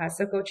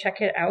 So go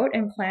check it out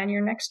and plan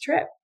your next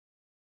trip.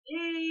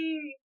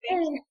 Yay!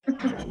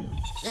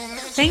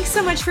 Thanks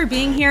so much for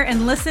being here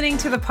and listening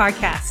to the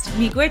podcast.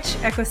 Miigwech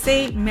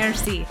ekose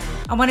merci.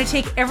 I want to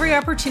take every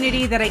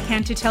opportunity that I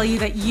can to tell you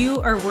that you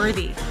are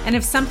worthy. And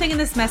if something in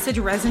this message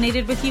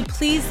resonated with you,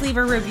 please leave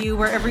a review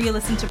wherever you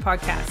listen to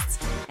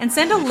podcasts. And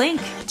send a link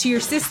to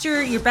your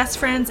sister, your best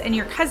friends, and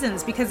your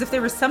cousins, because if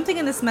there was something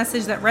in this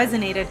message that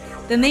resonated,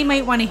 then they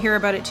might want to hear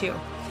about it too.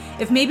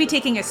 If maybe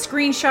taking a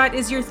screenshot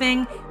is your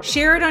thing,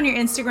 share it on your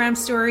Instagram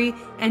story,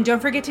 and don't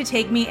forget to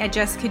tag me at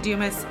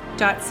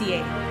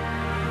jessicadumas.ca.